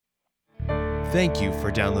Thank you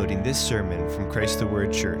for downloading this sermon from Christ the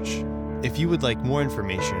Word Church. If you would like more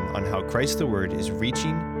information on how Christ the Word is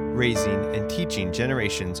reaching, raising, and teaching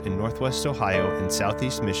generations in Northwest Ohio and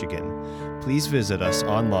Southeast Michigan, please visit us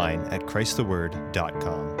online at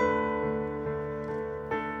christtheword.com.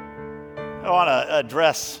 I want to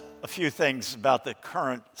address a few things about the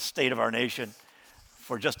current state of our nation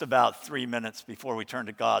for just about 3 minutes before we turn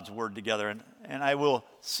to God's Word together. And I will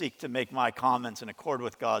seek to make my comments in accord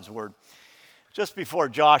with God's Word. Just before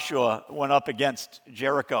Joshua went up against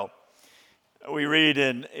Jericho, we read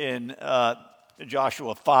in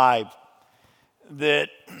Joshua 5 that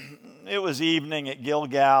it was evening at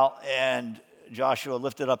Gilgal, and Joshua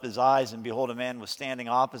lifted up his eyes, and behold, a man was standing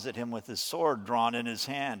opposite him with his sword drawn in his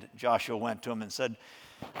hand. Joshua went to him and said,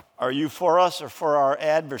 "Are you for us or for our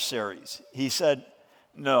adversaries?" He said,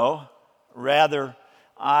 "No, rather,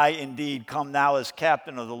 I indeed come now as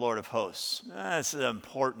captain of the Lord of hosts." That's an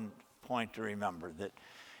important point to remember, that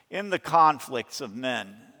in the conflicts of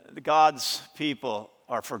men, God's people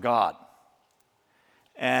are for God.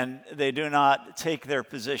 And they do not take their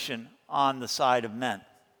position on the side of men.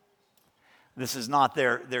 This is not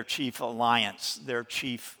their chief alliance, their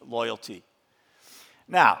chief loyalty.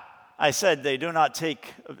 Now, I said they do not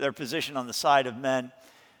take their position on the side of men,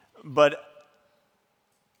 and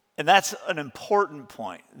that's an important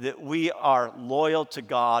point, that we are loyal to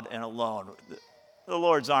God and alone. The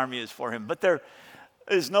Lord's army is for him. But there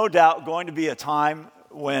is no doubt going to be a time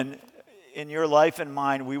when, in your life and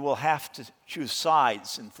mine, we will have to choose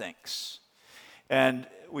sides in things. And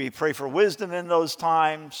we pray for wisdom in those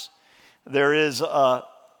times. There's an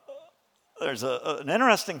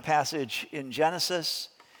interesting passage in Genesis.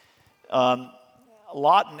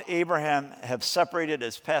 Lot and Abraham have separated,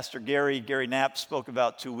 as Pastor Gary Knapp spoke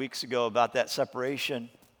about 2 weeks ago, about that separation.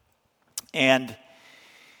 And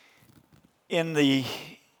in the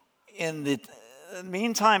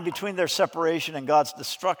meantime, between their separation and God's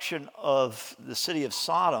destruction of the city of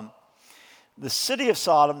Sodom,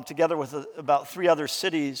 together with about 3 other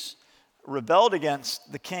cities, rebelled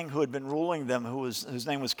against the king who had been ruling them, whose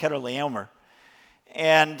name was Chedorlaomer.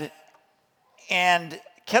 And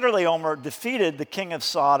Chedorlaomer defeated the king of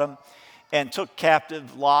Sodom and took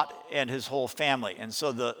captive Lot and his whole family. And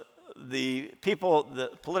so the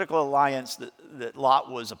political alliance that Lot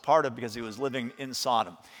was a part of, because he was living in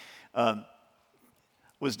Sodom,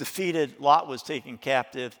 was defeated. Lot was taken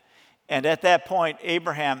captive. And at that point,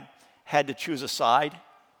 Abraham had to choose a side,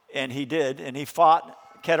 and he did. And he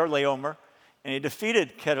fought Chedorlaomer, and he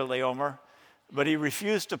defeated Chedorlaomer, but he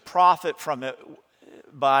refused to profit from it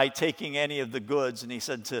by taking any of the goods. And he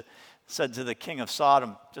said to the king of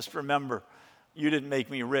Sodom, "Just remember, you didn't make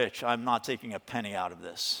me rich. I'm not taking a penny out of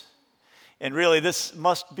this." And really, this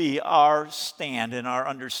must be our stand and our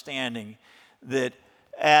understanding, that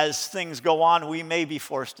as things go on, we may be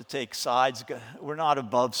forced to take sides. We're not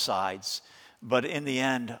above sides. But in the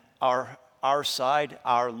end, our side,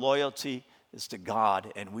 our loyalty is to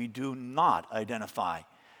God, and we do not identify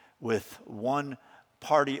with one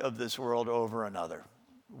party of this world over another.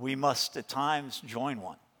 We must at times join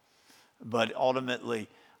one, but ultimately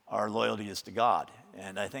our loyalty is to God.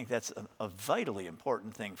 And I think that's a vitally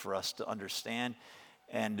important thing for us to understand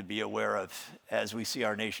and to be aware of as we see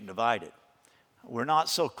our nation divided. We're not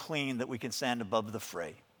so clean that we can stand above the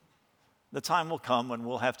fray. The time will come when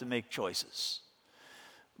we'll have to make choices.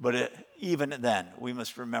 But even then, we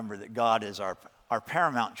must remember that God is our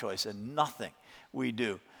paramount choice, and nothing we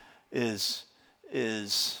do is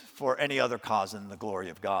for any other cause than the glory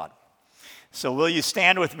of God. So will you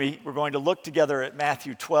stand with me? We're going to look together at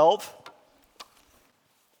Matthew 12.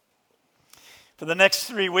 For the next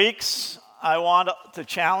 3 weeks, I want to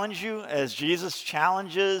challenge you, as Jesus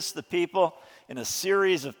challenges the people in a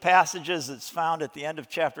series of passages that's found at the end of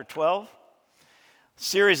chapter 12. A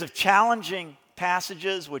series of challenging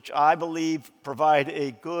passages which I believe provide a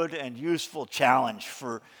good and useful challenge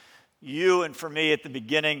for you and for me at the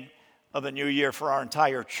beginning of a new year for our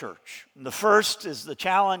entire church. And the first is the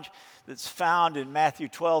challenge that's found in Matthew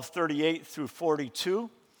 12, 38 through 42.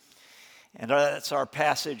 And that's our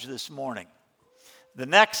passage this morning. The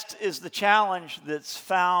next is the challenge that's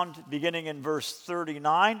found beginning in verse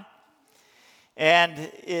 39,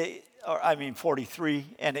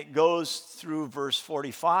 43, and it goes through verse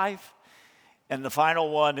 45. And the final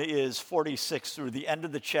one is 46 through the end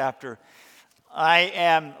of the chapter. I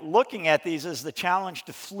am looking at these as the challenge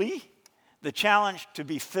to flee, the challenge to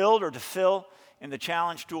be filled or to fill, and the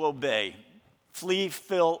challenge to obey. Flee,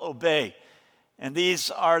 fill, obey. And these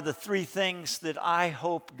are the 3 things that I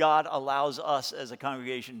hope God allows us as a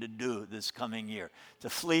congregation to do this coming year: to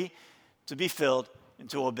flee, to be filled, and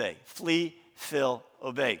to obey. Flee, fill,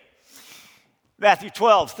 obey. Matthew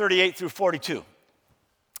 12, 38 through 42.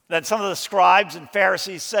 Then some of the scribes and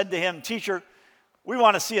Pharisees said to him, "Teacher, we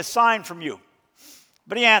want to see a sign from you."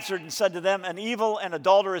 But he answered and said to them, "An evil and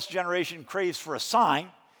adulterous generation craves for a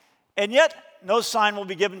sign, and yet no sign will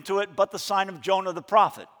be given to it but the sign of Jonah the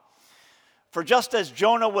prophet. For just as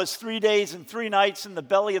Jonah was 3 days and 3 nights in the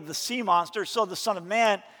belly of the sea monster, so the Son of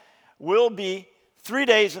Man will be 3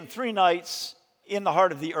 days and 3 nights in the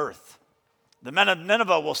heart of the earth. The men of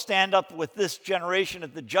Nineveh will stand up with this generation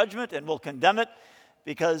at the judgment and will condemn it,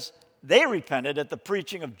 because they repented at the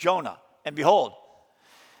preaching of Jonah. And behold,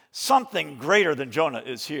 something greater than Jonah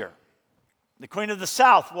is here. The queen of the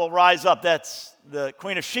south will rise up," that's the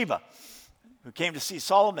queen of Sheba, who came to see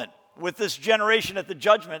Solomon, "with this generation at the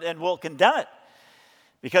judgment and will condemn it,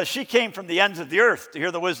 because she came from the ends of the earth to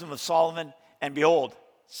hear the wisdom of Solomon, and behold,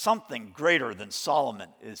 something greater than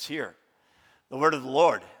Solomon is here." The word of the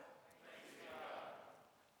Lord.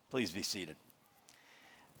 Please be seated.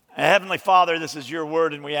 Heavenly Father, this is your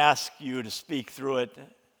word, and we ask you to speak through it.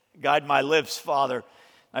 Guide my lips, Father.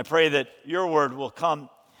 I pray that your word will come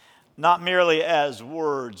not merely as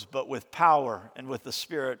words, but with power and with the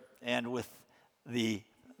Spirit and with the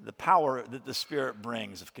power that the Spirit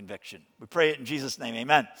brings of conviction. We pray it in Jesus' name,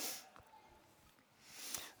 amen.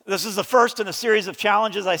 This is the first in a series of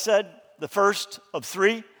challenges, I said, the first of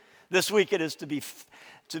 3. This week it is to be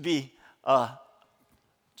a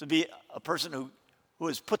person who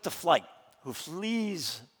is put to flight, who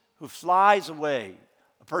flies away,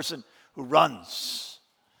 a person who runs.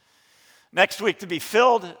 Next week to be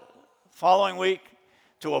filled, following week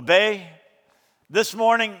to obey. This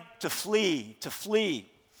morning to flee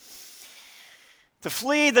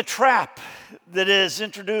the trap that is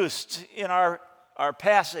introduced in our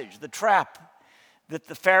passage, the trap that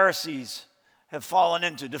the Pharisees have fallen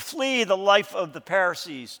into, to flee the life of the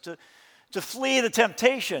Pharisees, to flee the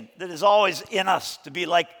temptation that is always in us to be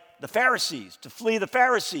like the Pharisees, to flee the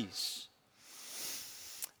Pharisees.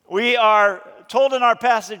 We are told in our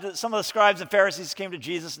passage that some of the scribes and Pharisees came to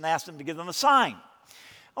Jesus and asked him to give them a sign.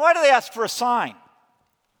 Why do they ask for a sign?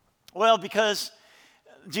 Well, because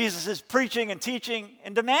Jesus is preaching and teaching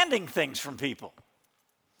and demanding things from people.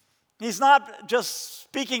 He's not just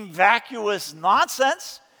speaking vacuous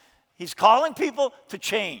nonsense. He's calling people to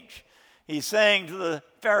change. He's saying to the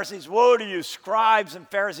Pharisees, "Woe to you, scribes and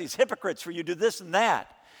Pharisees, hypocrites, for you do this and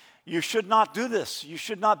that. You should not do this. You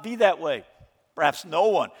should not be that way." Perhaps no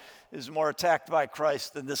one is more attacked by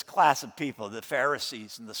Christ than this class of people, the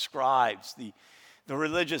Pharisees and the scribes, the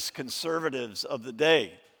religious conservatives of the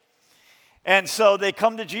day. And so they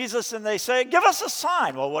come to Jesus and they say, "Give us a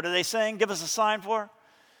sign." Well, what are they saying, give us a sign for?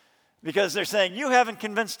 Because they're saying, "You haven't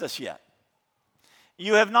convinced us yet.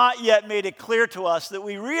 You have not yet made it clear to us that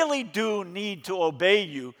we really do need to obey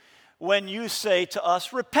you when you say to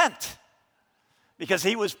us, 'Repent.'" Because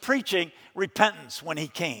he was preaching repentance when he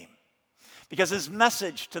came. Because his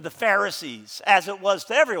message to the Pharisees, as it was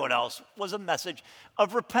to everyone else, was a message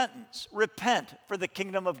of repentance. Repent, for the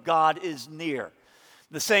kingdom of God is near.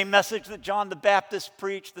 The same message that John the Baptist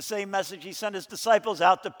preached, the same message he sent his disciples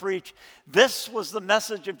out to preach. This was the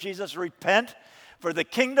message of Jesus: repent, for the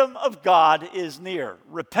kingdom of God is near.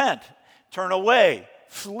 Repent, turn away,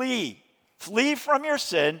 flee. Flee from your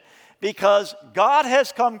sin, because God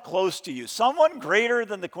has come close to you. Someone greater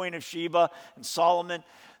than the Queen of Sheba and Solomon,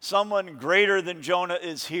 someone greater than Jonah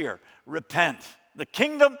is here. Repent. The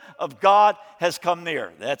kingdom of God has come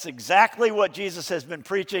near. That's exactly what Jesus has been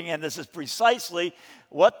preaching, and this is precisely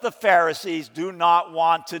what the Pharisees do not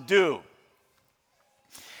want to do.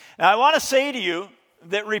 Now, I want to say to you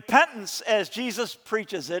that repentance, as Jesus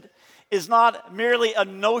preaches it, is not merely a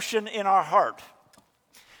notion in our heart.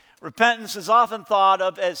 Repentance is often thought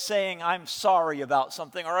of as saying, "I'm sorry about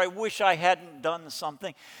something," or "I wish I hadn't done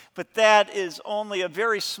something." But that is only a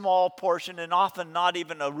very small portion, and often not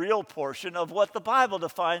even a real portion, of what the Bible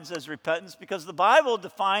defines as repentance, because the Bible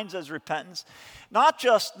defines as repentance not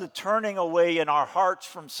just the turning away in our hearts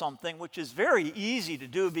from something, which is very easy to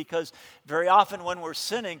do, because very often when we're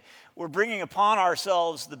sinning, we're bringing upon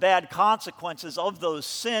ourselves the bad consequences of those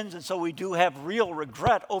sins, and so we do have real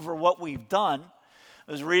regret over what we've done.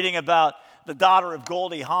 I was reading about the daughter of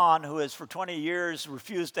Goldie Hawn, who has for 20 years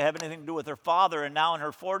refused to have anything to do with her father, and now in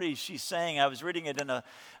her 40s she's saying, I was reading it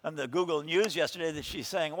on the Google News yesterday, that she's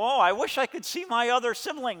saying, "Whoa, I wish I could see my other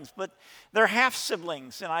siblings, but they're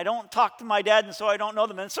half-siblings, and I don't talk to my dad, and so I don't know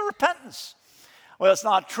them." And it's a repentance. Well, it's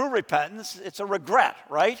not true repentance, it's a regret,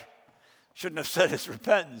 right? Shouldn't have said it's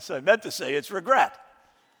repentance. I meant to say it's regret.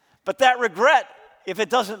 But that regret, if it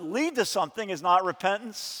doesn't lead to something, is not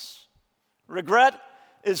repentance. Regret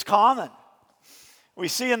is common. We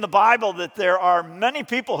see in the Bible that there are many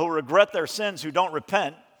people who regret their sins who don't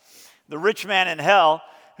repent. The rich man in hell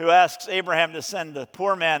who asks Abraham to send the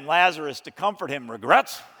poor man Lazarus to comfort him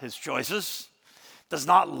regrets his choices, does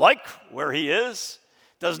not like where he is,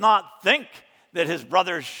 does not think that his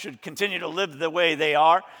brothers should continue to live the way they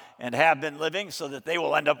are and have been living so that they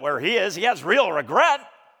will end up where he is. He has real regret,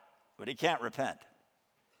 but he can't repent.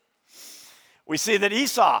 We see that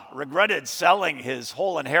Esau regretted selling his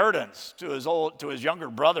whole inheritance to his younger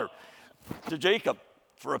brother, to Jacob,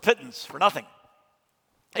 for a pittance, for nothing.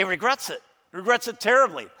 He regrets it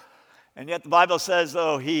terribly. And yet the Bible says,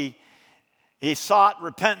 though he sought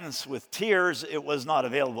repentance with tears, it was not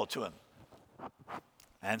available to him.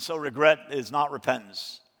 And so regret is not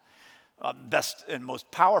repentance. Best and most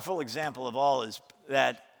powerful example of all is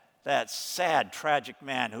that sad, tragic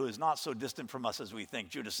man who is not so distant from us as we think,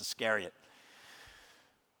 Judas Iscariot.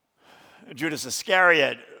 Judas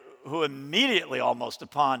Iscariot, who immediately, almost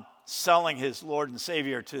upon selling his Lord and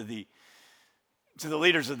Savior to the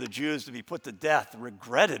leaders of the Jews to be put to death,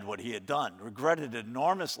 regretted what he had done, regretted it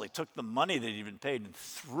enormously, took the money that he'd been paid and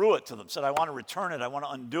threw it to them, said, I want to return it, I want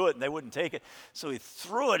to undo it, and they wouldn't take it. So he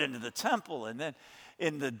threw it into the temple, and then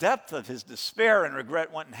in the depth of his despair and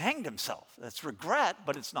regret went and hanged himself. That's regret,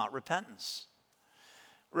 but it's not repentance.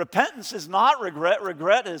 Repentance is not regret.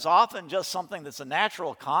 Regret is often just something that's a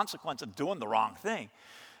natural consequence of doing the wrong thing.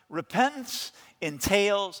 Repentance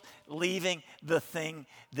entails leaving the thing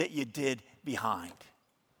that you did behind.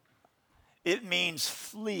 It means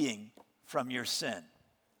fleeing from your sin.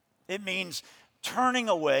 It means turning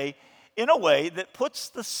away in a way that puts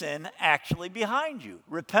the sin actually behind you.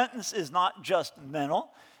 Repentance is not just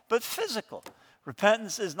mental, but physical.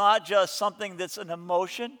 Repentance is not just something that's an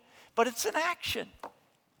emotion, but it's an action.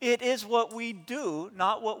 It is what we do,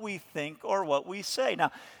 not what we think or what we say.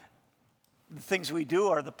 Now, the things we do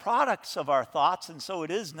are the products of our thoughts, and so it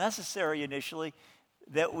is necessary initially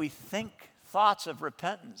that we think thoughts of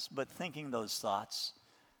repentance, but thinking those thoughts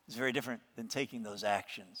is very different than taking those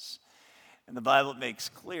actions. And the Bible makes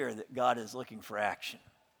clear that God is looking for action.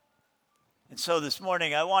 And so this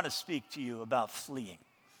morning I want to speak to you about fleeing.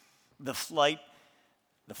 The flight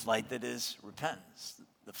that is repentance,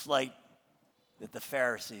 the flight that the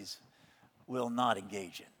Pharisees will not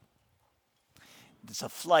engage in. It's a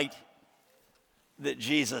flight that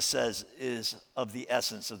Jesus says is of the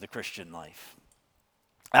essence of the Christian life.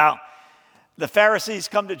 Now, the Pharisees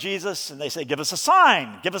come to Jesus and they say, give us a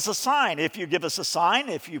sign, give us a sign. If you give us a sign,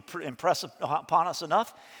 if you impress upon us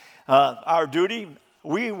enough, our duty,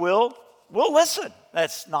 we'll listen.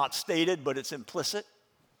 That's not stated, but it's implicit.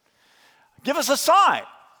 Give us a sign,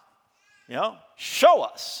 show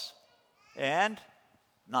us. And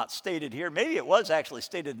not stated here, maybe it was actually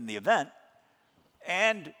stated in the event,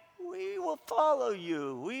 and we will follow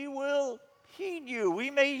you, we will heed you, we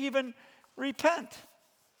may even repent.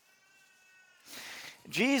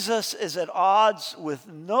 Jesus is at odds with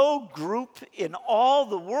no group in all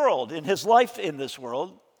the world, in his life in this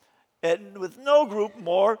world, and with no group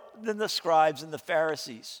more than the scribes and the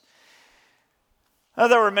Pharisees. Now,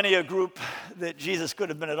 there were many a group that Jesus could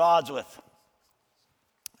have been at odds with.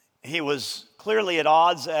 He was clearly at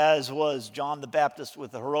odds, as was John the Baptist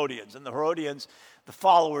with the Herodians. And the Herodians, the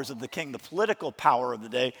followers of the king, the political power of the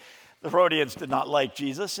day, the Herodians did not like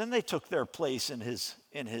Jesus, and they took their place in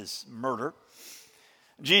his murder.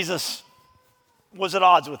 Jesus was at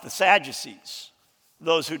odds with the Sadducees,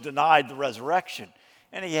 those who denied the resurrection,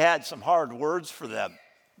 and he had some hard words for them.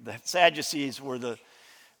 The Sadducees were the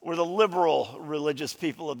liberal religious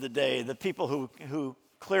people of the day, the people who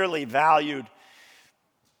clearly valued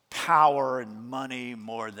power and money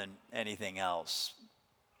more than anything else.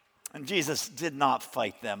 And Jesus did not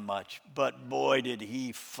fight them much, but boy, did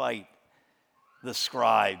he fight the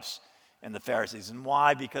scribes and the Pharisees. And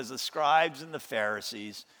why? Because the scribes and the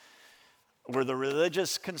Pharisees were the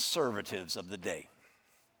religious conservatives of the day.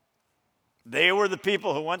 They were the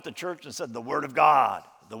people who went to church and said, the Word of God,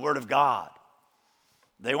 the Word of God.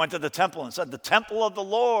 They went to the temple and said, the temple of the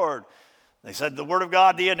Lord. They said the Word of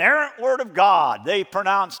God, the inerrant Word of God. They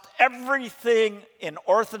pronounced everything in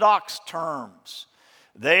orthodox terms.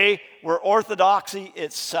 They were orthodoxy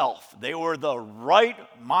itself. They were the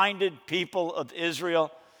right-minded people of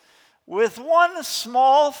Israel with one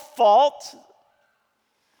small fault,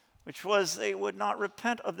 which was they would not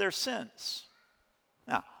repent of their sins.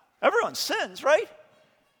 Now, everyone sins, right?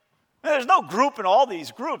 There's no group in all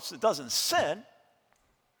these groups that doesn't sin.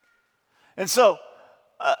 And so,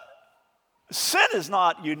 sin is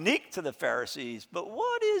not unique to the Pharisees, but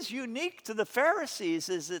what is unique to the Pharisees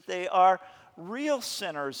is that they are real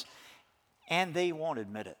sinners and they won't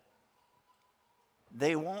admit it.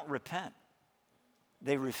 They won't repent.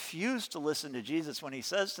 They refuse to listen to Jesus when he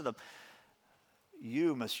says to them,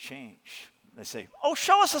 you must change. They say, oh,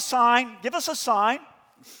 show us a sign. Give us a sign.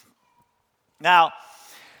 Now,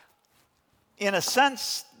 in a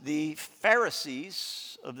sense, the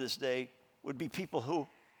Pharisees of this day would be people who,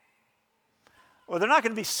 well, they're not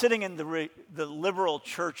going to be sitting in the liberal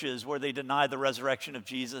churches where they deny the resurrection of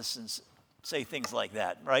Jesus and say things like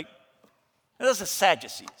that, right? Those are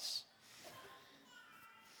Sadducees.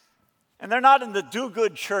 And they're not in the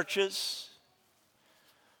do-good churches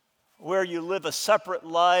where you live a separate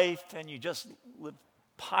life and you just live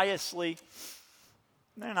piously.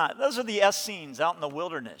 They're not. Those are the Essenes out in the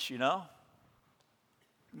wilderness, you know?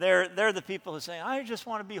 They're the people who say, I just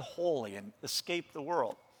want to be holy and escape the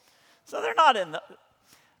world. So they're not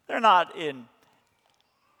in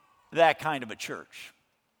that kind of a church.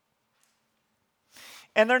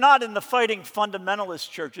 And they're not in the fighting fundamentalist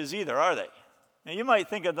churches either, are they? Now, you might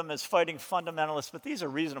think of them as fighting fundamentalists, but these are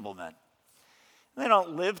reasonable men. They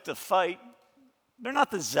don't live to fight. They're not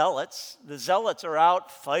the zealots. The zealots are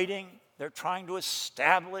out fighting. They're trying to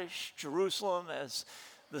establish Jerusalem as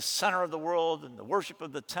the center of the world and the worship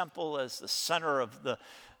of the temple as the center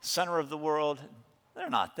of the world. They're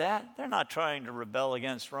not that. They're not trying to rebel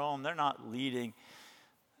against Rome. They're not leading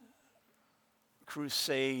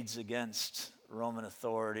crusades against Roman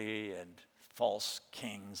authority and false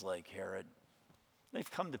kings like Herod. They've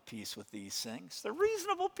come to peace with these things. They're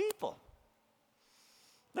reasonable people.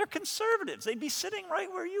 They're conservatives. They'd be sitting right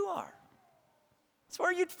where you are. It's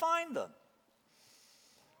where you'd find them.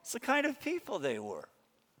 It's the kind of people they were.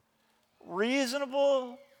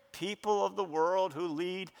 Reasonable people of the world who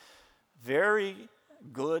lead very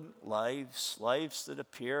good lives, lives that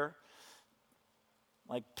appear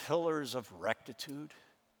like pillars of rectitude.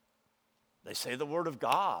 They say the Word of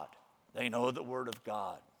God. They know the Word of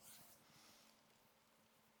God.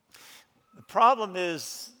 The problem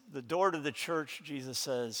is the door to the church, Jesus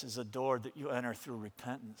says, is a door that you enter through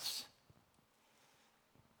repentance,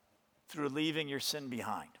 through leaving your sin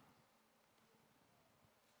behind.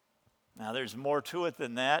 Now, there's more to it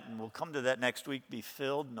than that, and we'll come to that next week, be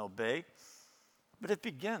filled and obey. But it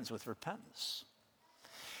begins with repentance.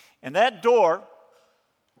 And that door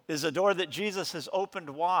is a door that Jesus has opened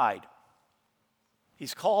wide.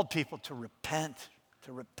 He's called people to repent,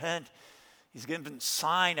 to repent. He's given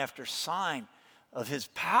sign after sign of his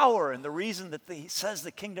power and the reason that he says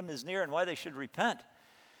the kingdom is near and why they should repent.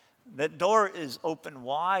 That door is open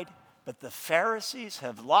wide, but the Pharisees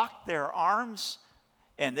have locked their arms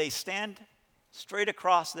and they stand straight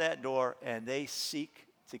across that door and they seek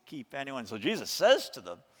to keep anyone. So Jesus says to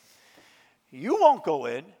them, you won't go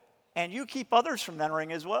in and you keep others from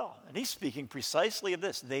entering as well. And he's speaking precisely of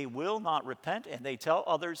this. They will not repent and they tell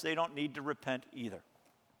others they don't need to repent either.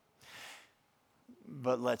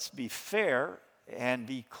 But let's be fair and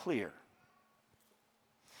be clear.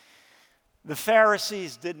 The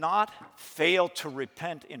Pharisees did not fail to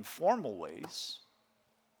repent in formal ways.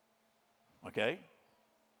 Okay?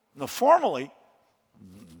 Now, formally,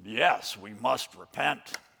 yes, we must repent.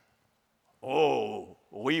 Oh,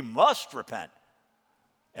 we must repent.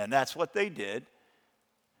 And that's what they did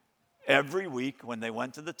every week when they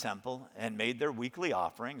went to the temple and made their weekly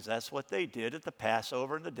offerings. That's what they did at the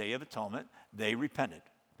Passover and the Day of Atonement. They repented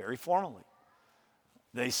very formally.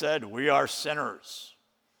 They said, we are sinners.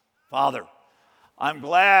 Father, I'm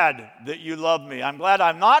glad that you love me. I'm glad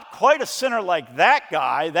I'm not quite a sinner like that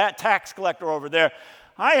guy, that tax collector over there.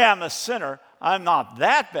 I am a sinner. I'm not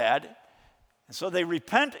that bad. And so they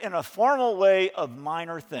repent in a formal way of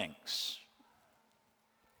minor things.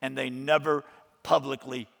 And they never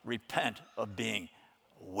publicly repent of being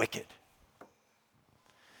wicked.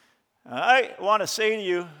 I want to say to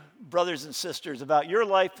you, brothers and sisters, about your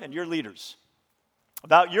life and your leaders,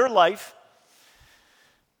 about your life,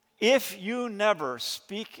 if you never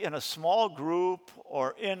speak in a small group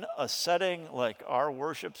or in a setting like our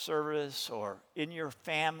worship service or in your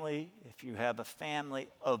family, if you have a family,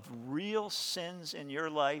 of real sins in your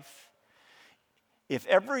life, if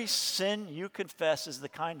every sin you confess is the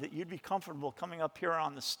kind that you'd be comfortable coming up here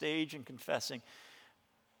on the stage and confessing,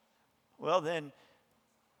 well, then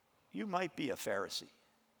you might be a Pharisee.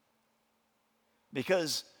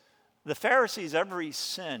 Because the Pharisees' every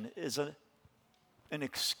sin is an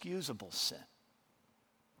excusable sin.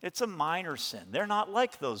 It's a minor sin. They're not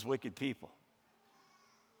like those wicked people.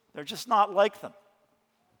 They're just not like them.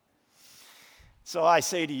 So I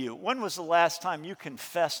say to you, when was the last time you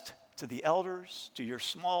confessed to the elders, to your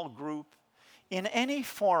small group, in any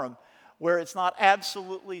forum where it's not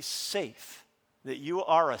absolutely safe that you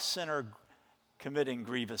are a sinner committing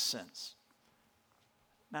grievous sins?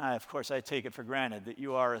 Now, of course, I take it for granted that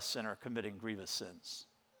you are a sinner committing grievous sins.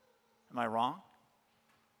 Am I wrong?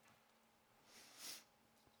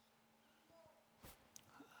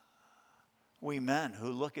 We men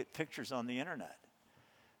who look at pictures on the internet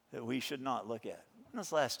that we should not look at. When was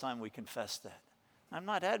the last time we confessed that? I'm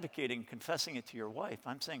not advocating confessing it to your wife.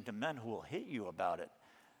 I'm saying to men who will hit you about it,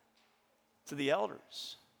 to the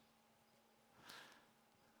elders.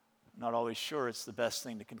 I'm not always sure it's the best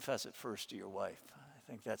thing to confess it first to your wife. I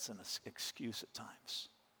think that's an excuse at times.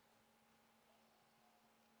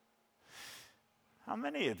 How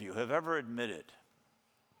many of you have ever admitted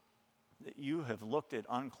that you have looked at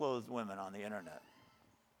unclothed women on the internet?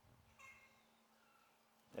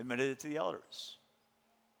 Admitted it to the elders.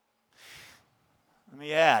 Let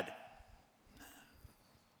me add,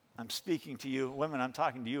 I'm speaking to you, women, I'm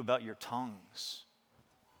talking to you about your tongues.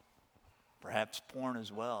 Perhaps porn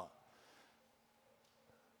as well.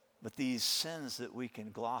 But these sins that we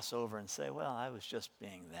can gloss over and say, well, I was just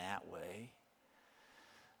being that way.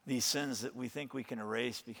 These sins that we think we can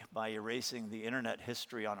erase by erasing the internet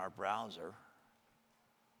history on our browser.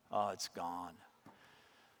 Oh, it's gone.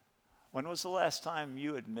 When was the last time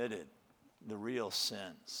you admitted the real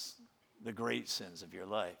sins, the great sins of your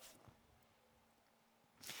life?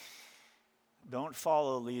 Don't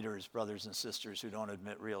follow leaders, brothers and sisters, who don't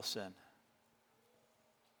admit real sin.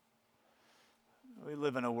 We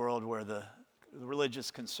live in a world where the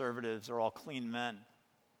religious conservatives are all clean men.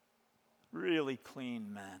 Really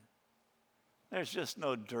clean men. There's just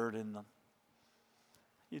no dirt in them.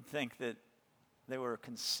 You'd think that they were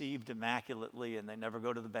conceived immaculately and they never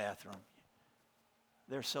go to the bathroom.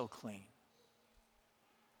 They're so clean.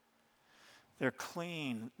 They're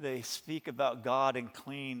clean. They speak about God in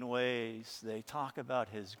clean ways. They talk about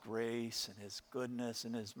His grace and His goodness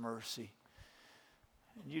and His mercy.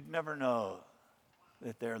 And you'd never know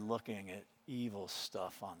that they're looking at evil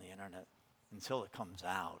stuff on the internet until it comes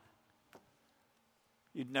out.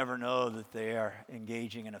 You'd never know that they are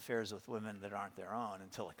engaging in affairs with women that aren't their own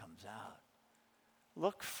until it comes out.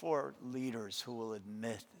 Look for leaders who will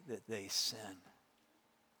admit that they sin.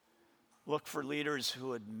 Look for leaders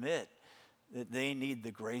who admit that they need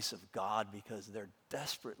the grace of God because they're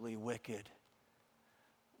desperately wicked.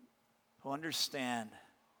 Who understand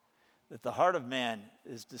that the heart of man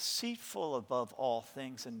is deceitful above all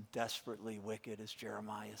things and desperately wicked, as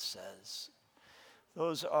Jeremiah says.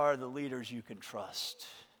 Those are the leaders you can trust.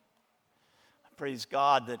 I praise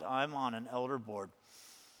God that I'm on an elder board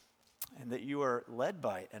and that you are led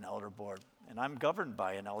by an elder board, and I'm governed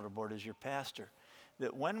by an elder board as your pastor.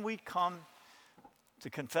 That when we come to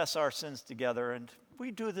confess our sins together, and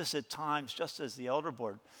we do this at times just as the elder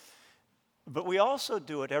board, but we also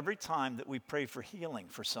do it every time that we pray for healing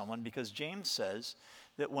for someone, because James says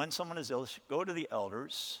that when someone is ill, go to the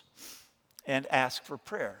elders and ask for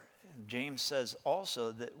prayer. And James says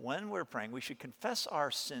also that when we're praying, we should confess our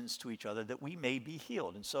sins to each other that we may be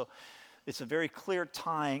healed. And so it's a very clear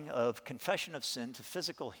tying of confession of sin to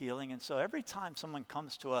physical healing. And so every time someone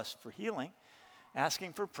comes to us for healing,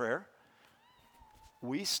 asking for prayer,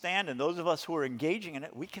 we stand, and those of us who are engaging in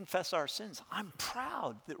it, we confess our sins. I'm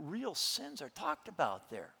proud that real sins are talked about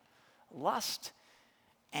there. Lust,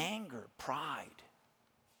 anger, pride.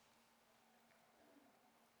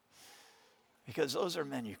 Because those are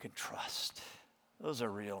men you can trust. Those are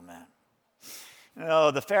real men. You know,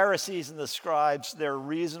 the Pharisees and the scribes, they're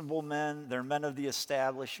reasonable men. They're men of the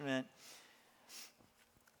establishment.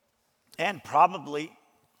 And probably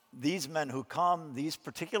these men who come, these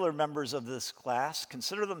particular members of this class,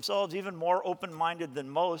 consider themselves even more open-minded than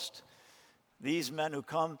most. These men who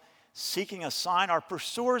come seeking a sign are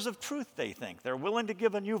pursuers of truth, they think. They're willing to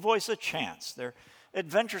give a new voice a chance. They're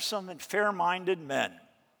adventuresome and fair-minded men.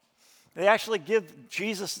 They actually give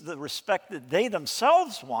Jesus the respect that they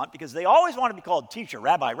themselves want, because they always want to be called teacher,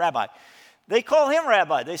 rabbi, rabbi. They call him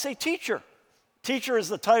rabbi. They say teacher. Teacher is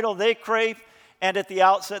the title they crave, and at the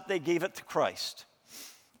outset they gave it to Christ.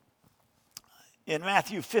 In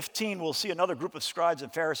Matthew 15, we'll see another group of scribes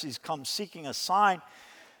and Pharisees come seeking a sign,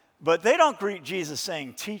 but they don't greet Jesus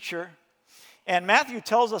saying teacher. And Matthew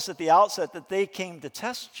tells us at the outset that they came to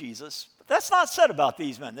test Jesus, but that's not said about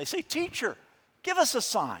these men. They say, teacher, give us a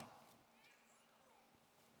sign.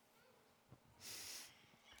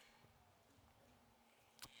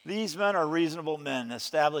 These men are reasonable men,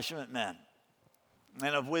 establishment men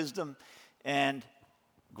of wisdom and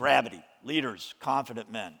gravity, leaders,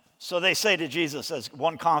 confident men. So they say to Jesus, as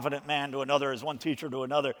one confident man to another, as one teacher to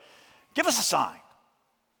another, give us a sign.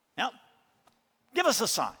 Now, give us a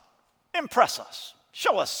sign. Impress us.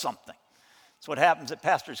 Show us something. It's what happens at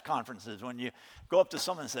pastors' conferences when you go up to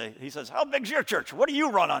someone and say, he says, how big's your church? What do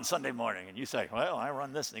you run on Sunday morning? And you say, well, I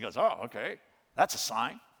run this. And he goes, oh, okay, that's a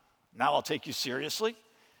sign. Now I'll take you seriously.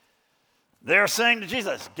 They're saying to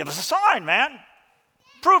Jesus, give us a sign, man.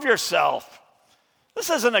 Prove yourself.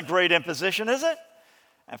 This isn't a great imposition, is it?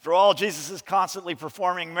 After all, Jesus is constantly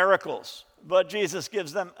performing miracles, but Jesus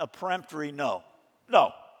gives them a peremptory no.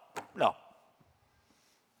 No, no.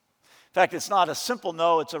 In fact, it's not a simple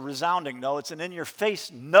no, it's a resounding no. It's an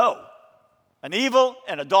in-your-face no. An evil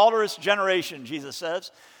and adulterous generation, Jesus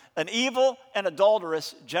says. An evil and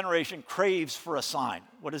adulterous generation craves for a sign.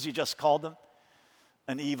 What has he just called them?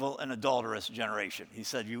 An evil and adulterous generation. He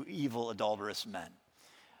said, you evil, adulterous men.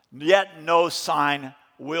 Yet no sign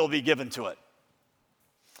will be given to it.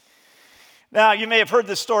 Now, you may have heard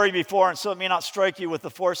this story before, and so it may not strike you with the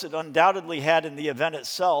force it undoubtedly had in the event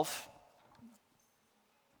itself.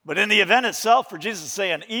 But in the event itself, for Jesus to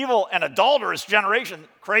say an evil and adulterous generation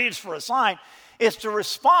craves for a sign, is to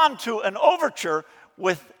respond to an overture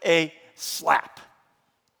with a slap.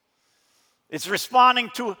 It's responding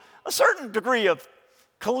to a certain degree of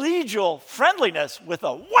collegial friendliness with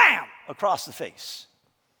a wham across the face.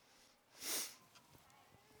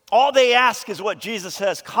 All they ask is what Jesus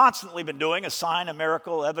has constantly been doing, a sign, a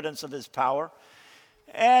miracle, evidence of his power.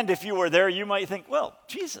 And if you were there, you might think, well,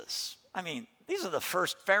 Jesus, I mean, these are the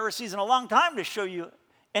first Pharisees in a long time to show you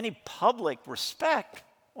any public respect.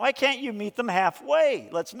 Why can't you meet them halfway?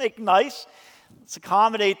 Let's make nice. Let's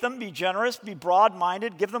accommodate them, be generous, be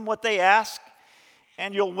broad-minded, give them what they ask,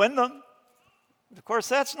 and you'll win them. Of course,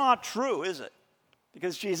 that's not true, is it?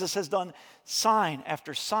 Because Jesus has done sign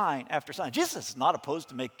after sign after sign. Jesus is not opposed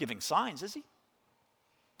to giving signs, is he?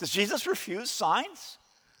 Does Jesus refuse signs?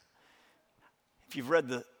 If you've read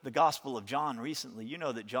the Gospel of John recently, you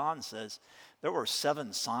know that John says there were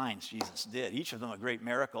 7 signs Jesus did, each of them a great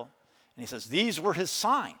miracle. And he says these were his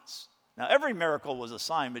signs. Now, every miracle was a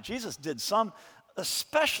sign, but Jesus did some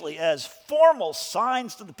especially as formal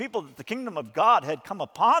signs to the people that the kingdom of God had come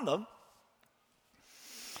upon them.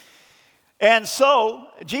 And so,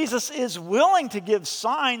 Jesus is willing to give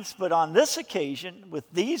signs, but on this occasion, with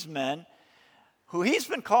these men, who he's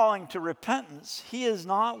been calling to repentance, he is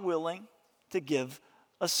not willing to give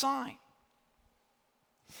a sign.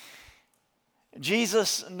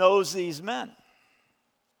 Jesus knows these men.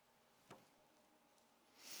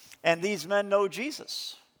 And these men know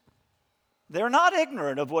Jesus. They're not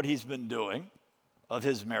ignorant of what he's been doing, of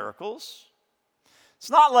his miracles. It's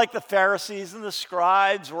not like the Pharisees and the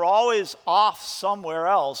scribes were always off somewhere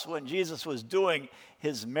else when Jesus was doing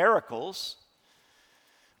his miracles.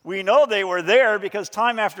 We know they were there because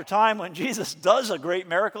time after time when Jesus does a great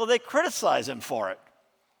miracle, they criticize him for it.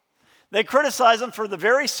 They criticize him for the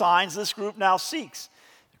very signs this group now seeks.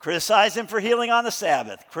 They criticized him for healing on the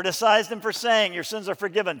Sabbath. Criticized him for saying, your sins are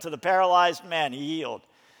forgiven to the paralyzed man he healed.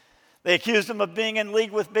 They accused him of being in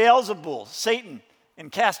league with Beelzebul, Satan, in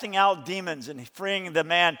casting out demons and freeing the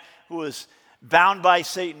man who was bound by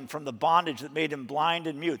Satan from the bondage that made him blind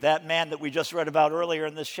and mute. That man that we just read about earlier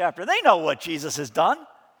in this chapter. They know what Jesus has done.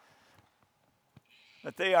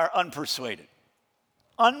 But they are unpersuaded.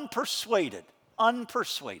 Unpersuaded.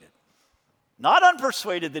 Unpersuaded. Not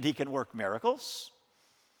unpersuaded that he can work miracles.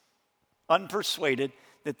 Unpersuaded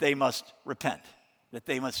that they must repent, that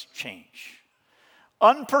they must change.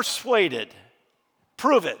 Unpersuaded.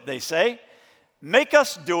 Prove it, they say. Make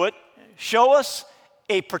us do it. Show us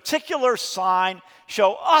a particular sign.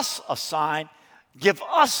 Show us a sign. Give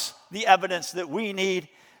us the evidence that we need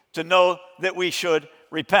to know that we should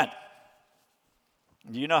repent.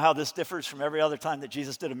 Do you know how this differs from every other time that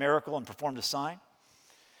Jesus did a miracle and performed a sign?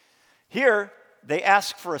 Here, they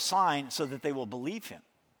ask for a sign so that they will believe him.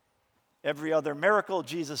 Every other miracle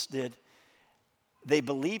Jesus did, they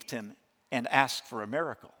believed him and asked for a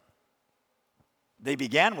miracle. They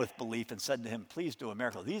began with belief and said to him, please do a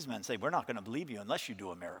miracle. These men say, we're not going to believe you unless you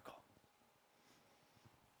do a miracle.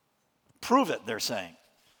 Prove it, they're saying.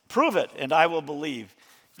 Prove it, and I will believe.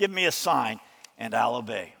 Give me a sign, and I'll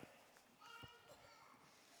obey.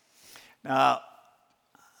 Now,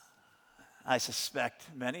 I suspect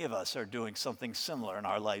many of us are doing something similar in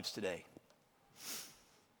our lives today.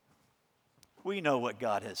 We know what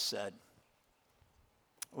God has said.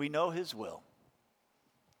 We know his will.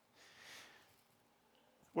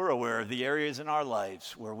 We're aware of the areas in our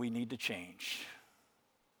lives where we need to change,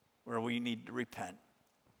 where we need to repent.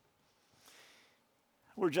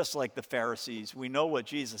 We're just like the Pharisees. We know what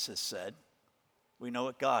Jesus has said. We know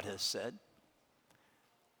what God has said.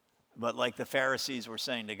 But like the Pharisees, we're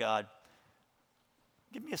saying to God,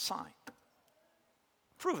 give me a sign.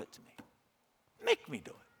 Prove it to me. Make me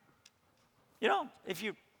do it. You know, if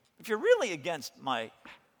you If you're really against my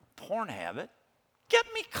porn habit, get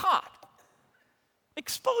me caught.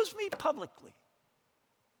 Expose me publicly.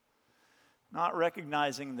 Not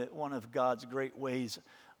recognizing that one of God's great ways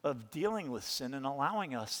of dealing with sin and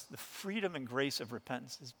allowing us the freedom and grace of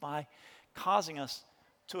repentance is by causing us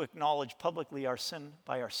to acknowledge publicly our sin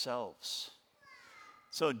by ourselves.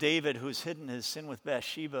 So David, who's hidden his sin with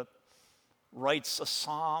Bathsheba, writes a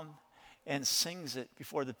psalm and sings it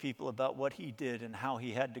before the people about what he did and how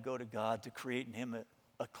he had to go to God to create in him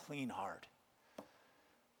a clean heart.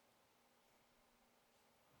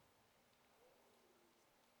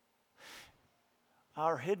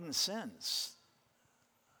 Our hidden sins,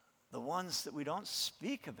 the ones that we don't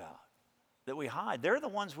speak about, that we hide, they're the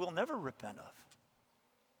ones we'll never repent of.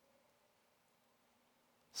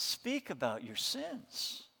 Speak about your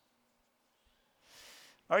sins.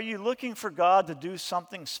 Are you looking for God to do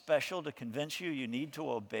something special to convince you need to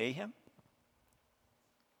obey him?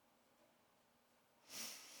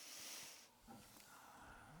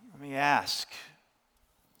 Let me ask.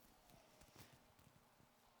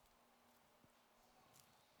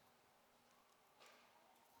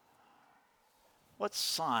 What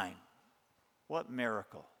sign, what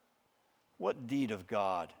miracle, what deed of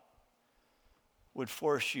God would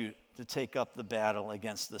force you to take up the battle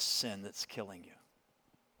against the sin that's killing you?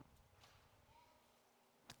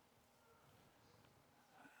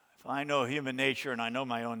 If I know human nature and I know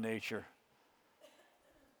my own nature,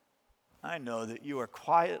 I know that you are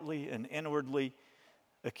quietly and inwardly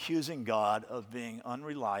accusing God of being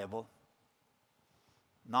unreliable,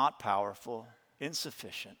 not powerful,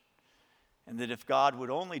 insufficient, and that if God would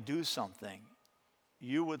only do something,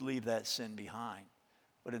 you would leave that sin behind.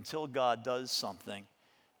 But until God does something,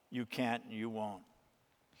 you can't and you won't.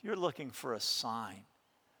 You're looking for a sign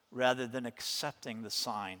rather than accepting the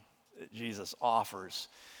sign that Jesus offers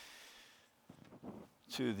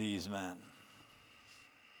to these men.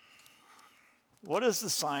 What is the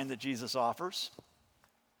sign that Jesus offers?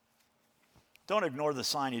 Don't ignore the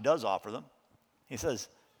sign he does offer them. He says,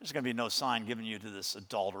 there's going to be no sign given you to this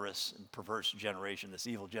adulterous and perverse generation, this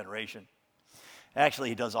evil generation. Actually,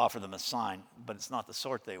 he does offer them a sign, but it's not the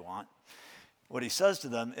sort they want. What he says to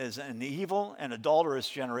them is, an evil and adulterous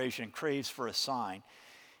generation craves for a sign,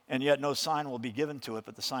 and yet no sign will be given to it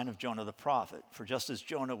but the sign of Jonah the prophet. For just as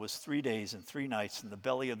Jonah was 3 days and 3 nights in the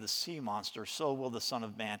belly of the sea monster, so will the Son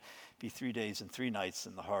of Man be 3 days and 3 nights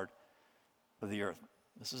in the heart of the earth.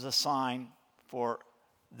 This is a sign for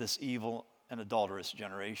this evil and adulterous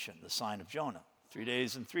generation, the sign of Jonah. 3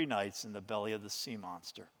 days and 3 nights in the belly of the sea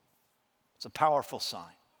monster. It's a powerful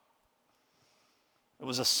sign. It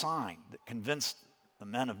was a sign that convinced the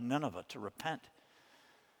men of Nineveh to repent.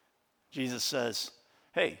 Jesus says,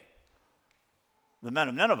 hey, the men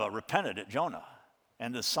of Nineveh repented at Jonah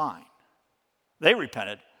and this sign. They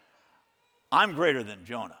repented. I'm greater than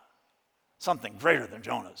Jonah. Something greater than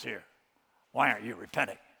Jonah is here. Why aren't you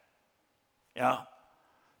repenting? Yeah.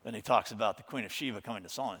 Then he talks about the Queen of Sheba coming to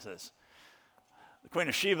Solomon and says, the Queen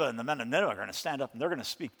of Sheba and the men of Nineveh are going to stand up and they're going to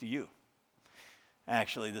speak to you.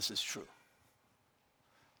 Actually, this is true.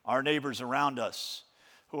 Our neighbors around us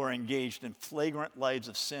who are engaged in flagrant lives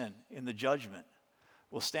of sin in the judgment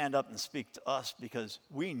will stand up and speak to us because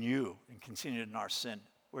we knew and continued in our sin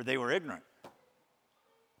where they were ignorant.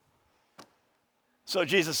 So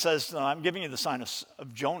Jesus says, no, I'm giving you the sign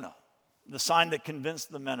of Jonah, the sign that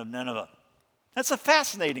convinced the men of Nineveh. That's a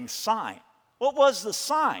fascinating sign. What was the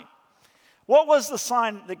sign? What was the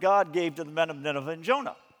sign that God gave to the men of Nineveh and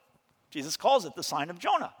Jonah? Jesus calls it the sign of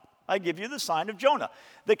Jonah. I give you the sign of Jonah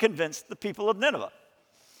that convinced the people of Nineveh.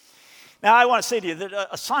 Now, I want to say to you that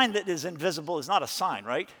a sign that is invisible is not a sign,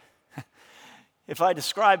 right? If I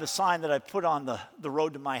describe a sign that I put on the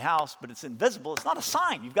road to my house, but it's invisible, it's not a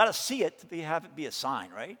sign. You've got to see it to have it be a sign,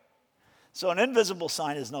 right? So an invisible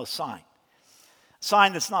sign is no sign. A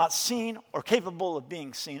sign that's not seen or capable of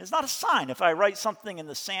being seen is not a sign. If I write something in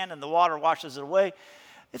the sand and the water washes it away,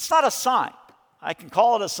 it's not a sign. I can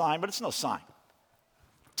call it a sign, but it's no sign.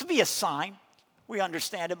 To be a sign, we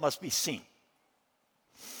understand it must be seen.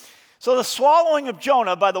 So the swallowing of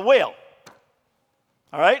Jonah by the whale,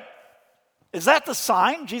 all right, is that the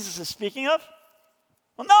sign Jesus is speaking of?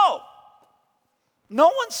 Well, no. No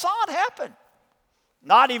one saw it happen.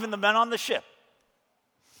 Not even the men on the ship.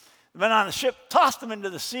 The men on the ship tossed him into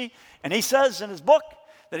the sea, and he says in his book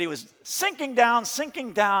that he was sinking down.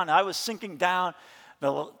 I was sinking down.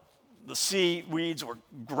 The seaweeds were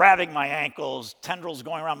grabbing my ankles, tendrils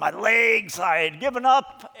going around my legs. I had given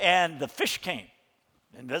up, and the fish came.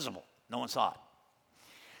 Invisible. No one saw it.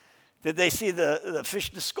 Did they see the fish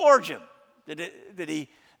disgorge him? Did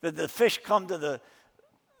the fish come to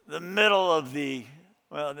the middle of the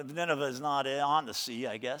Well, Nineveh is not on the sea,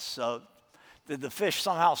 I guess. So did the fish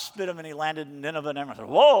somehow spit him and he landed in Nineveh and everyone said,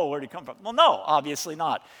 whoa, where'd he come from? Well, no, obviously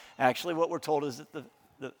not. Actually, what we're told is that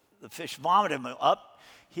the fish vomited him up.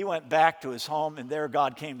 He went back to his home, and there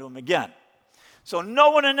God came to him again. So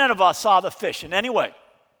no one in Nineveh saw the fish in any way.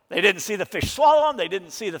 They didn't see the fish swallow him. They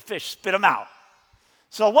didn't see the fish spit him out.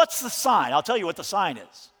 So what's the sign? I'll tell you what the sign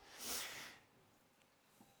is.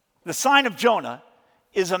 The sign of Jonah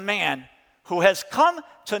is a man who has come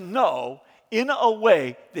to know in a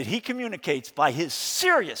way that he communicates by his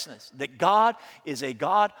seriousness that God is a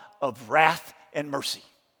God of wrath and mercy.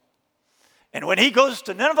 And when he goes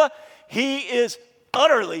to Nineveh, he is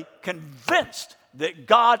utterly convinced that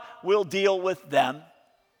God will deal with them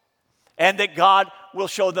and that God will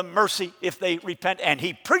show them mercy if they repent. And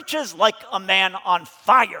he preaches like a man on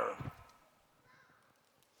fire.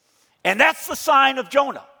 And that's the sign of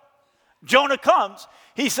Jonah. Jonah comes,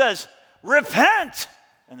 he says, repent,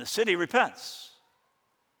 and the city repents.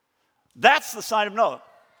 That's the sign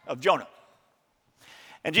of Jonah.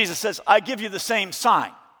 And Jesus says, I give you the same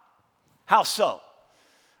sign. How so?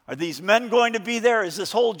 Are these men going to be there? Is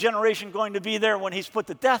this whole generation going to be there when he's put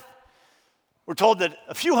to death? We're told that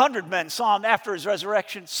a few hundred men saw him after his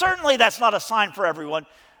resurrection. Certainly that's not a sign for everyone.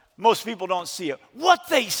 Most people don't see it. What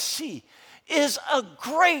they see is a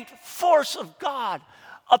great force of God,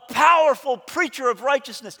 a powerful preacher of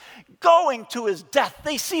righteousness going to his death.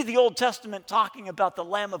 They see the Old Testament talking about the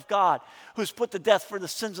Lamb of God who's put to death for the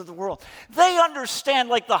sins of the world. They understand,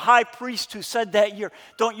 like the high priest who said that year,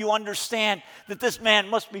 don't you understand that this man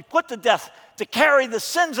must be put to death to carry the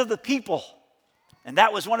sins of the people? And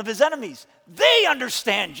that was one of his enemies. They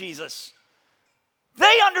understand Jesus.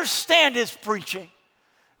 They understand his preaching.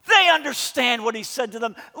 They understand what he said to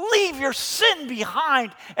them. Leave your sin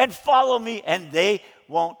behind and follow me. And they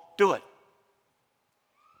won't do it.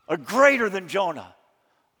 A greater than Jonah.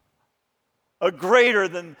 A greater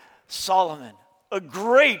than Solomon. A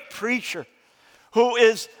great preacher who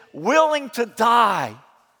is willing to die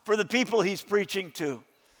for the people he's preaching to.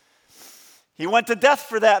 He went to death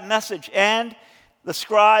for that message, and the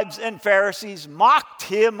scribes and Pharisees mocked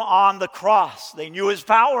him on the cross. They knew his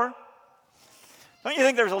power. Don't you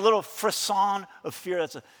think there's a little frisson of fear?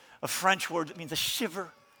 That's a French word that means a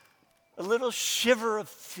shiver. A little shiver of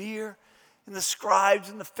fear in the scribes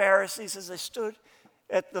and the Pharisees as they stood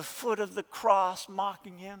at the foot of the cross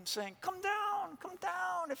mocking him, saying, come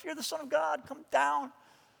down, if you're the Son of God, come down.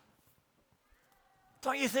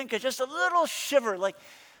 Don't you think it's just a little shiver, like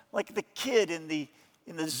the kid in the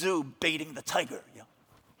zoo baiting the tiger? You know,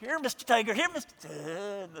 here, Mr. Tiger, here, Mr.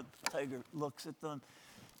 Tiger. And the tiger looks at them,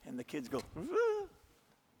 and the kids go, "Woo."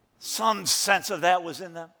 Some sense of that was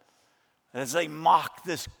in them as they mock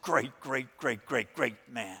this great, great, great, great, great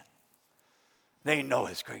man. They know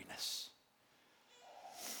his greatness.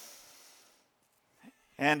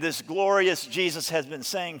 And this glorious Jesus has been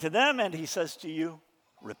saying to them, and he says to you,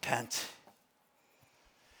 repent.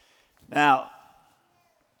 Now,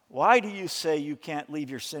 why do you say you can't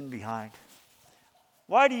leave your sin behind?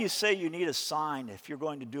 Why do you say you need a sign if you're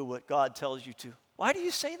going to do what God tells you to? Why do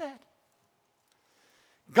you say that?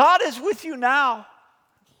 God is with you now.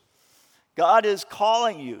 God is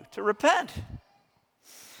calling you to repent.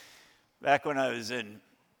 Back when I was in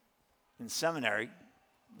seminary,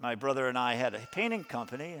 my brother and I had a painting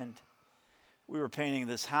company, and we were painting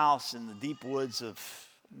this house in the deep woods of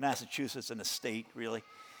Massachusetts, an estate, really.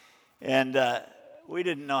 And we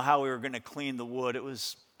didn't know how we were going to clean the wood. It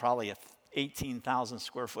was probably a 18,000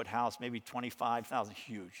 square foot house, maybe 25,000,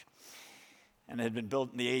 huge. And it had been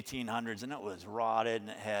built in the 1800s, and it was rotted, and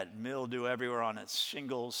it had mildew everywhere on its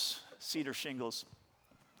shingles, cedar shingles.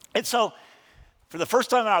 And so, for the first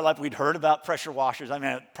time in our life, we'd heard about pressure washers. I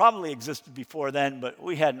mean, it probably existed before then, but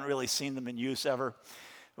we hadn't really seen them in use ever.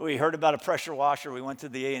 We heard about a pressure washer. We went to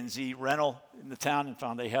the A&Z rental in the town and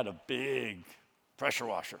found they had a big pressure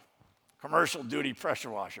washer, commercial duty pressure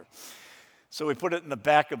washer. So we put it in the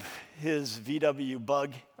back of his VW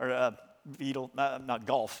Bug, or Beetle, not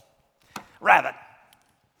Golf, Rabbit.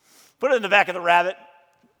 Put it in the back of the Rabbit,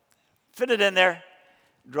 fit it in there,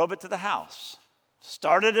 drove it to the house,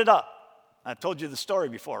 started it up. I've told you the story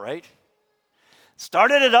before, right?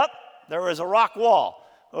 Started it up, there was a rock wall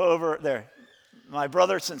over there. My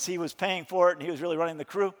brother, since he was paying for it and he was really running the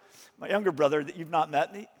crew, my younger brother that you've not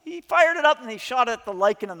met, he fired it up and he shot at the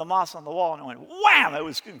lichen and the moss on the wall, and it went wham! It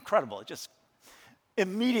was incredible. It just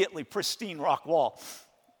immediately pristine rock wall.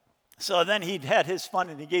 So then he'd had his fun,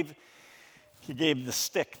 and he gave the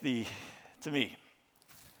stick to me.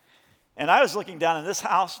 And I was looking down in this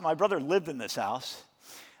house. My brother lived in this house.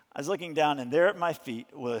 I was looking down, and there at my feet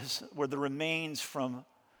were the remains from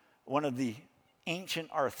one of the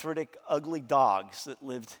ancient, arthritic, ugly dogs that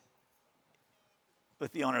lived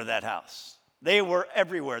with the owner of that house. They were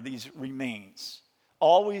everywhere, these remains.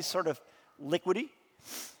 Always sort of liquidy.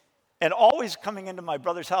 And always coming into my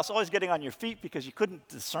brother's house, always getting on your feet because you couldn't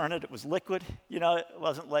discern it. It was liquid. You know, it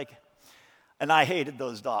wasn't like, and I hated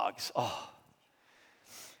those dogs. Oh.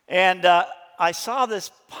 And I saw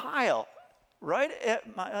this pile right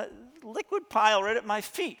at my, liquid pile right at my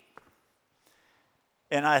feet.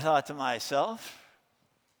 And I thought to myself,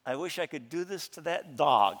 I wish I could do this to that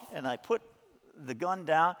dog. And I put the gun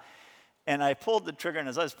down and I pulled the trigger. And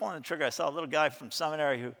as I was pulling the trigger, I saw a little guy from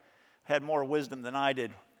seminary who had more wisdom than I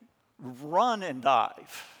did run and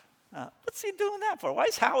dive. What's he doing that for? Why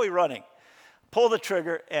is Howie running? Pull the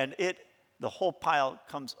trigger, and the whole pile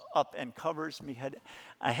comes up and covers me.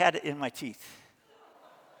 I had it in my teeth.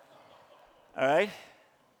 All right?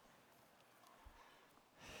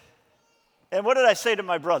 And what did I say to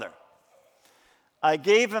my brother? I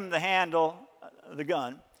gave him the handle, the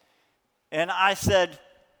gun, and I said,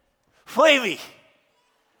 "Play me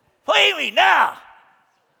now."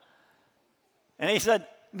 And he said,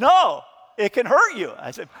 "No, it can hurt you."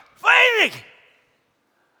 I said, "Fighting!"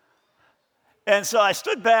 And so I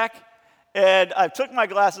stood back, and I took my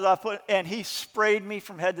glasses off, and he sprayed me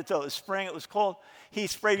from head to toe. It was spring, it was cold. He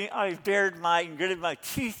sprayed me. I gritted my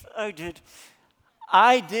teeth.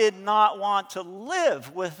 I did not want to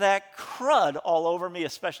live with that crud all over me,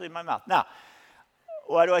 especially in my mouth. Now,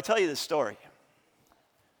 why do I tell you this story?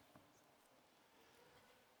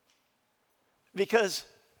 Because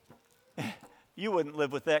you wouldn't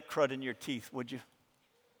live with that crud in your teeth, would you?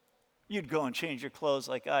 You'd go and change your clothes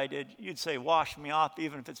like I did. You'd say, "Wash me off,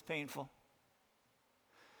 even if it's painful."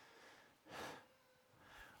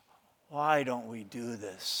 Why don't we do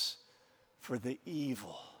this for the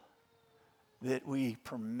evil that we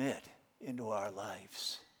permit into our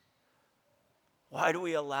lives? Why do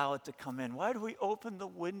we allow it to come in? Why do we open the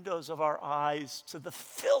windows of our eyes to the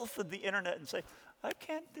filth of the internet and say, "I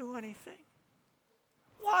can't do anything"?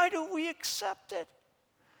 Why do we accept it?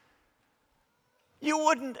 You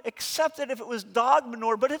wouldn't accept it if it was dog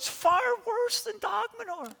manure, but it's far worse than dog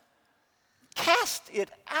manure. Cast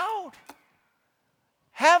it out.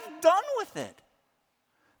 Have done with it.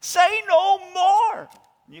 Say no more.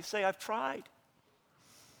 And you say, "I've tried."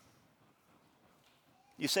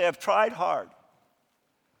 You say, "I've tried hard."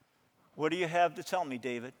 What do you have to tell me,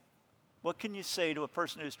 David? What can you say to a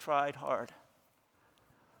person who's tried hard?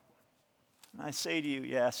 And I say to you,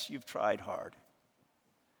 yes, you've tried hard.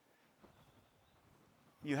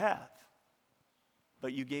 You have.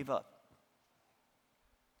 But you gave up.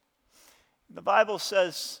 The Bible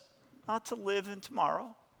says not to live in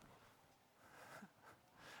tomorrow,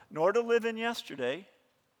 nor to live in yesterday,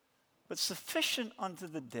 but sufficient unto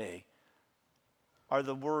the day are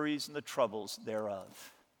the worries and the troubles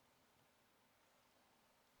thereof.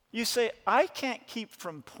 You say, "I can't keep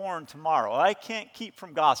from porn tomorrow. I can't keep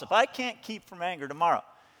from gossip. I can't keep from anger tomorrow."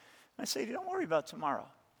 I say, "Don't worry about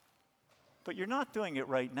tomorrow." But you're not doing it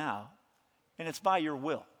right now, and it's by your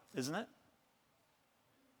will, isn't it?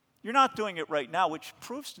 You're not doing it right now, which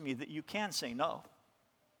proves to me that you can say no.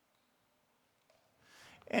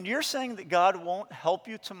 And you're saying that God won't help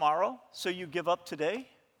you tomorrow, so you give up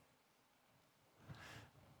today?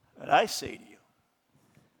 But I say to you,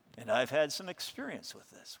 and I've had some experience with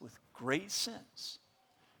this, with great sins,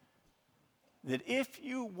 that if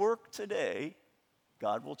you work today,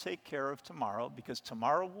 God will take care of tomorrow, because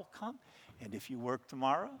tomorrow will come. And if you work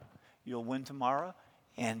tomorrow, you'll win tomorrow.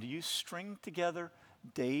 And you string together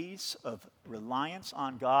days of reliance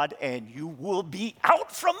on God, and you will be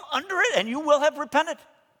out from under it, and you will have repented.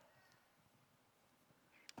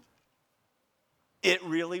 It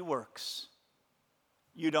really works.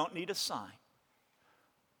 You don't need a sign.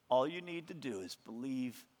 All you need to do is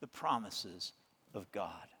believe the promises of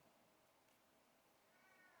God.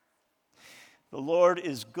 The Lord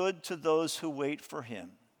is good to those who wait for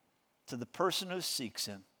him, to the person who seeks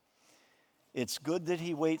him. It's good that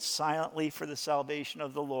he waits silently for the salvation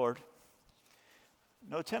of the Lord.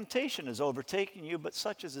 No temptation has overtaken you, but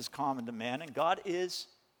such as is common to man, and God is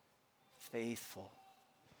faithful,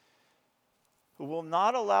 who will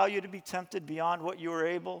not allow you to be tempted beyond what you are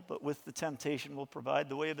able, but with the temptation will provide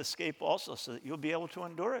the way of escape also, so that you'll be able to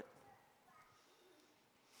endure it.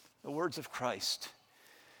 The words of Christ: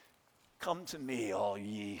 "Come to me, all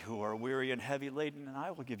ye who are weary and heavy laden, and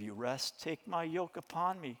I will give you rest. Take my yoke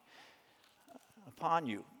upon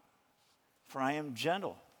you, for I am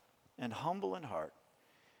gentle and humble in heart,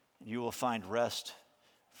 and you will find rest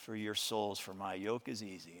for your souls, for my yoke is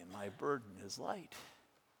easy and my burden is light."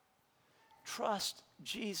 Trust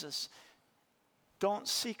Jesus. Don't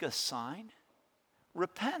seek a sign.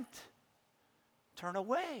 repent. Turn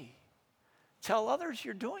away. Tell others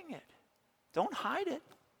you're doing it. Don't hide it.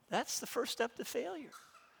 That's the first step to failure.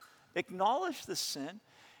 Acknowledge the sin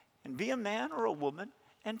and be a man or a woman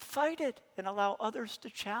and fight it and allow others to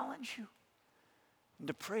challenge you and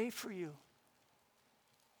to pray for you.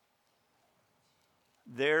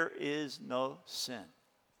 There is no sin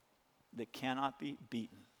that cannot be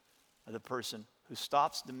beaten by the person who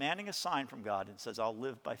stops demanding a sign from God and says, I'll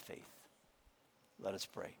live by faith. Let us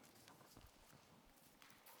pray.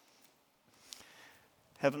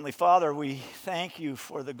 Heavenly Father, we thank you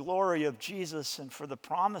for the glory of Jesus and for the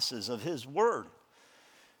promises of his word.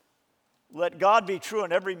 Let God be true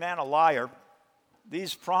and every man a liar.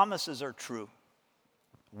 These promises are true.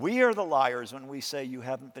 We are the liars when we say you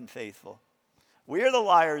haven't been faithful. We are the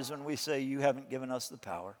liars when we say you haven't given us the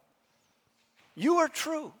power. You are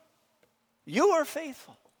true. You are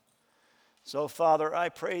faithful. So, Father, I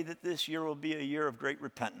pray that this year will be a year of great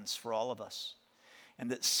repentance for all of us, and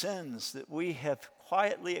that sins that we have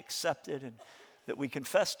quietly accepted and that we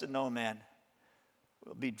confess to no man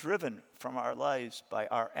will be driven from our lives by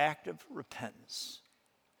our active repentance.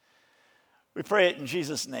 We pray it in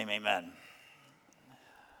Jesus' name, amen.